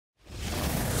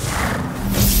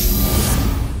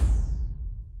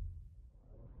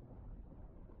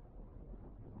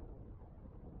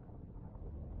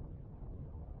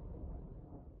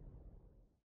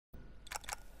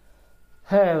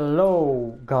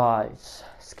Hello guys,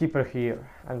 Skipper here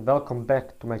and welcome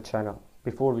back to my channel.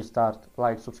 Before we start,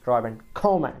 like, subscribe and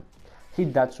comment.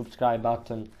 Hit that subscribe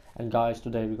button. And guys,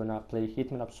 today we're gonna play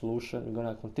Hitman Absolution. We're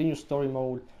gonna continue story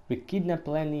mode. We kidnap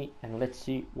Lenny and let's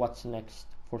see what's next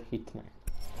for Hitman.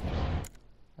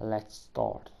 Let's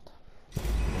start.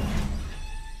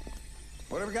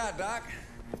 What have we got, Doc?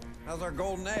 How's our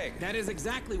golden egg? That is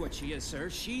exactly what she is, sir.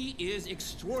 She is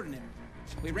extraordinary.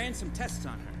 We ran some tests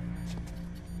on her.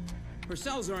 Her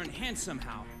cells are enhanced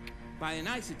somehow by an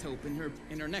isotope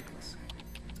in her necklace.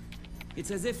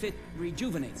 It's as if it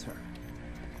rejuvenates her.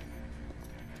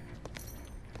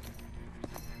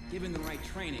 Given the right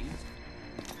training,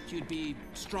 she'd be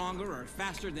stronger or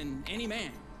faster than any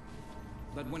man.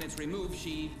 But when it's removed,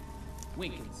 she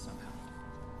weakens somehow.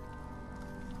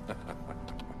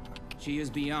 She is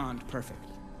beyond perfect.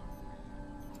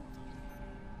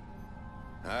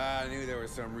 I knew there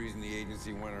was some reason the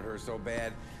agency wanted her so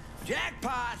bad.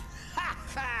 Jackpot! Ha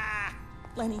ha!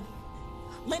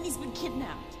 Lenny's been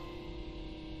kidnapped.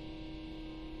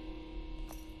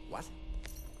 What?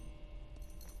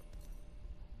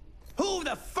 Who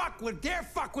the fuck would dare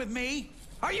fuck with me?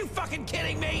 Are you fucking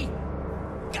kidding me?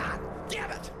 God damn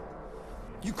it!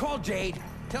 You call Jade,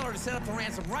 tell her to set up the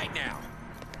ransom right now.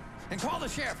 And call the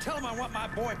sheriff, tell him I want my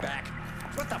boy back.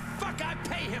 It's what the fuck I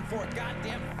pay him for,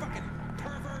 goddamn fucking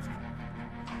pervert!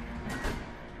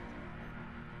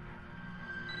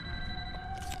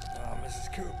 Oh,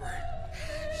 Mrs. Cooper.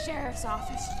 Sheriff's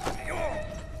office.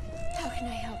 How can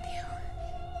I help you?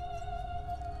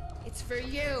 It's for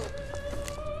you.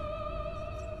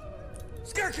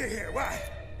 Skirky here, why?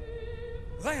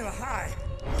 Layla, hi.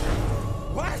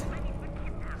 What?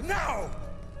 No!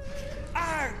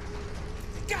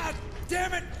 God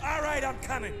damn it! All right, I'm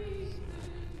coming.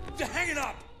 Hang it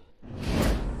up.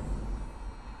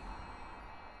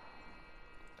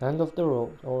 End of the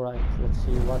road. Alright, let's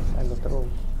see what's end of the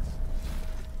road.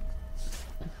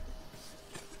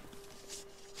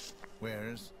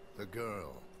 Where's the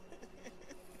girl?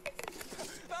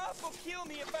 Bob will kill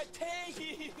me if I pay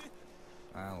you.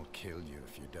 I'll kill you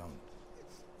if you don't.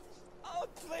 Oh,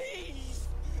 please.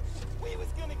 We was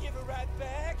gonna give her right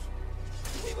back.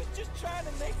 We was just trying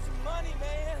to make some money,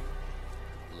 man.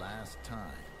 Last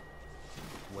time.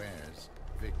 Where's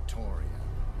Victoria?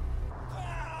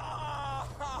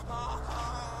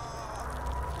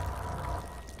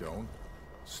 Don't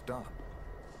stop.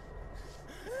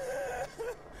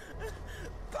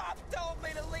 Pop told me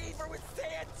to leave her with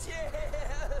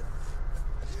Sanchez.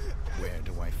 Where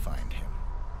do I find him?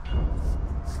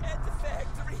 At the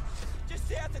factory, just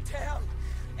south of town.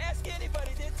 Ask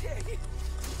anybody, they'll tell you.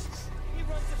 He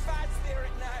runs the fights there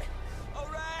at night. All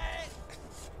right?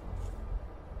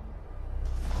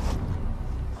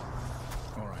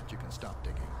 All right, you can stop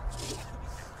digging.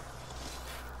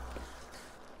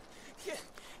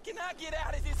 Can I get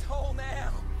out of this hole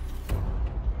now?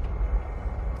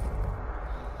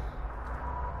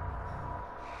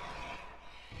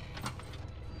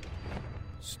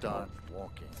 Start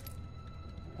walking.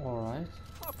 Alright.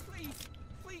 Oh, please,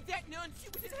 that nun, she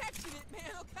was an accident,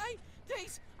 man, okay?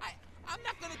 Please, I'm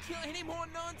not gonna kill any more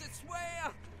nuns, I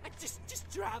swear. I just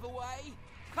drive away.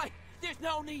 Like, there's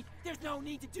no need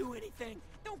to do anything.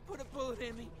 Don't put a bullet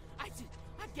in me. I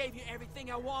gave you everything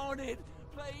I wanted.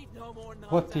 Please, no more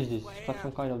nuns. What is this? What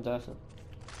some kind of desert?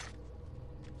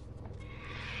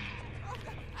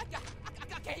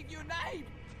 I gave you a name.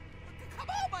 Come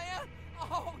on, man.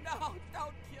 Oh, no,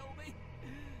 don't kill me.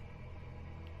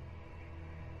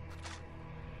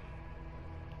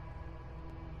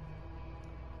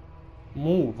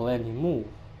 Move, Lenny, move.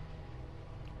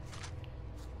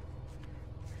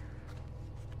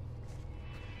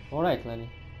 Alright, Lenny.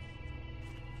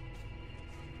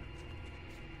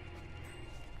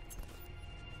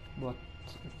 But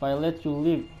if I let you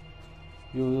live,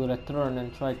 you will return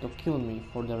and try to kill me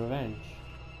for the revenge.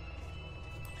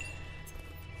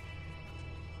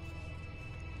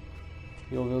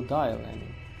 You will die,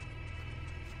 Lenny.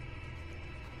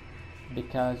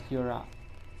 Because you're a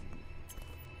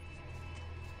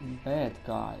bad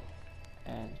guy.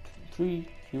 And 3,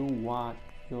 2, 1,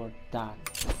 you're done.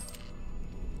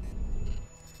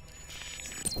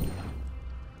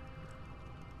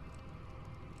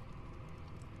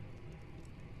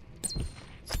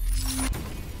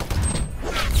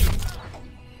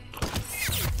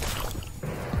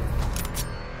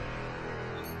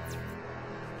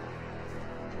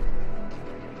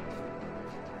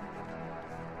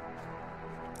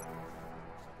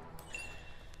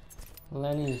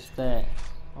 Lenny is dead.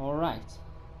 Alright.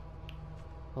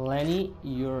 Lenny,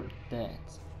 you're dead.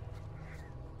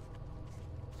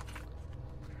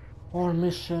 Our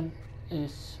mission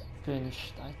is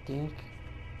finished, I think.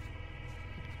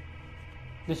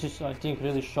 This is, I think,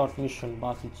 really short mission,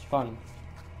 but it's fun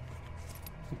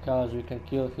because we can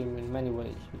kill him in many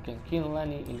ways. We can kill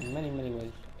Lenny in many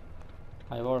ways.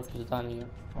 My work is done here.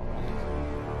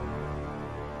 Alright.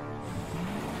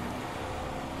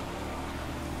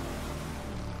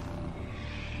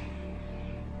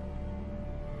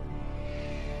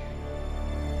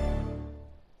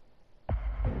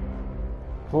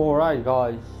 Alright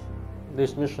guys,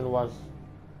 this mission was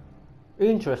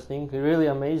interesting, really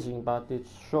amazing, but it's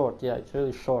short. Yeah, it's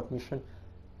really short mission,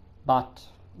 but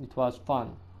it was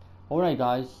fun. Alright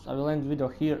guys, I will end the video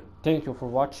here. Thank you for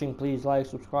watching. Please like,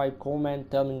 subscribe,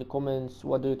 comment, tell me in the comments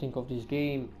what do you think of this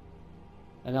game,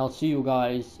 and I'll see you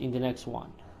guys in the next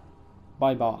one.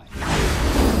 Bye bye.